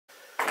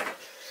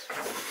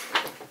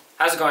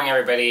How's it going,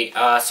 everybody?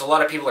 So a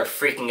lot of people are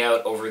freaking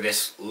out over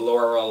this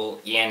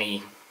Laurel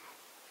Yanny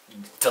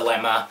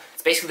dilemma.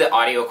 It's basically the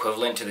audio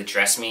equivalent to the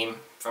dress meme.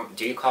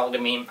 Do you call it a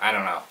meme? I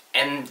don't know.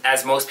 And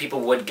as most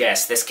people would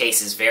guess, this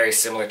case is very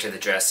similar to the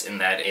dress in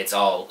that it's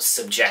all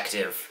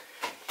subjective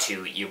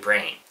to your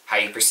brain. How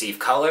you perceive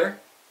color,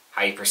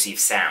 how you perceive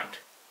sound.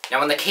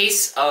 Now in the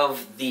case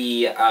of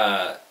the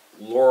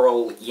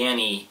Laurel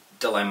Yanny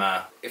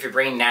dilemma, if your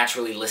brain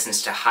naturally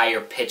listens to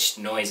higher pitched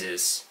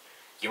noises,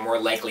 you're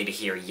more likely to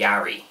hear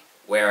Yari,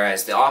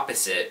 whereas the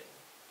opposite,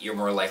 you're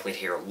more likely to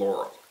hear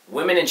Laurel.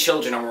 Women and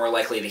children are more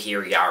likely to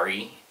hear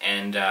Yari,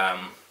 and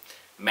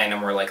men are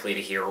more likely to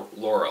hear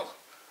Laurel,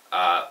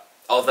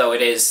 although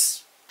it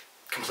is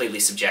completely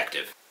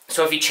subjective.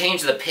 So if you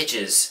change the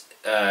pitches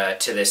to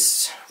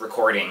this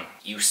recording,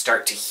 you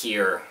start to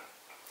hear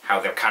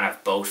how they're kind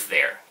of both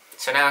there.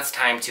 So now it's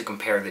time to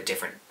compare the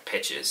different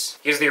pitches.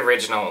 Here's the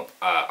original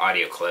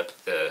audio clip,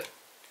 the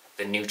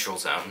neutral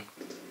zone.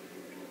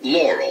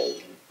 Laurel.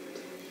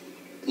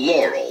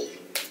 Laurel.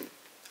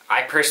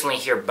 I personally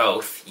hear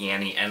both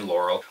Yanny and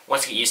Laurel.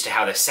 Once you get used to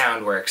how the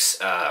sound works,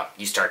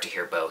 you start to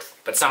hear both.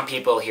 But some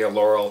people hear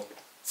Laurel,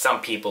 some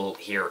people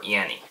hear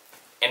Yanny.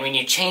 And when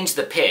you change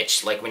the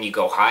pitch, like when you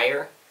go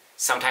higher,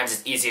 sometimes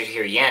it's easier to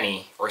hear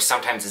Yanny, or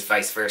sometimes it's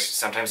vice versa.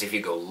 Sometimes if you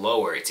go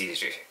lower, it's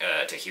easier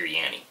to hear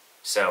Yanny.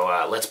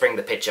 So let's bring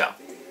the pitch up.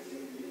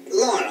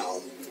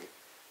 Laurel.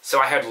 So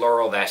I heard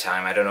Laurel that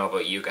time, I don't know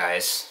about you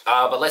guys.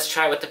 But let's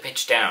try with the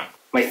pitch down.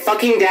 My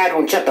fucking dad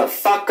won't shut the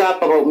fuck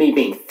up about me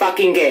being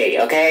fucking gay,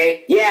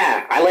 okay?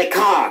 Yeah, I like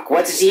cock.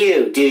 What's it to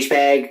you,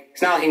 douchebag?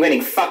 It's not like I'm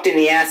getting fucked in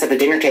the ass at the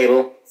dinner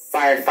table.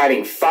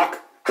 Firefighting fuck?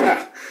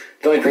 Huh.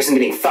 The only person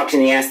getting fucked in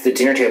the ass at the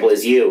dinner table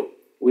is you.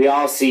 We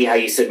all see how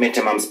you submit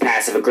to mom's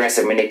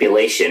passive-aggressive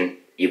manipulation,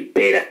 you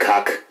beta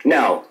cuck.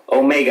 No,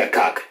 omega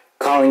cuck.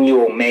 Calling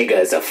you omega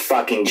is a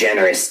fucking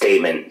generous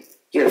statement.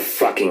 You're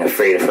fucking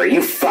afraid of her.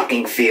 You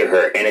fucking fear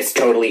her, and it's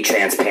totally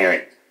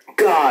transparent.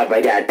 God, my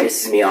dad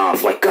pisses me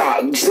off. Like,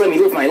 God, just let me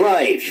live my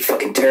life, you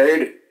fucking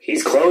turd.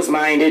 He's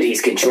closed-minded,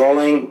 he's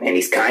controlling, and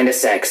he's kinda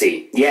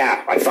sexy.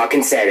 Yeah, I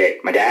fucking said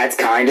it. My dad's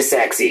kinda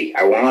sexy.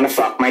 I wanna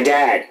fuck my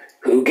dad.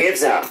 Who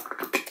gives a...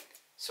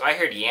 So I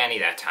heard Yanny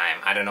that time.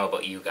 I don't know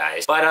about you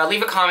guys. But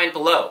leave a comment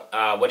below.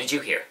 What did you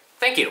hear?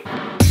 Thank you.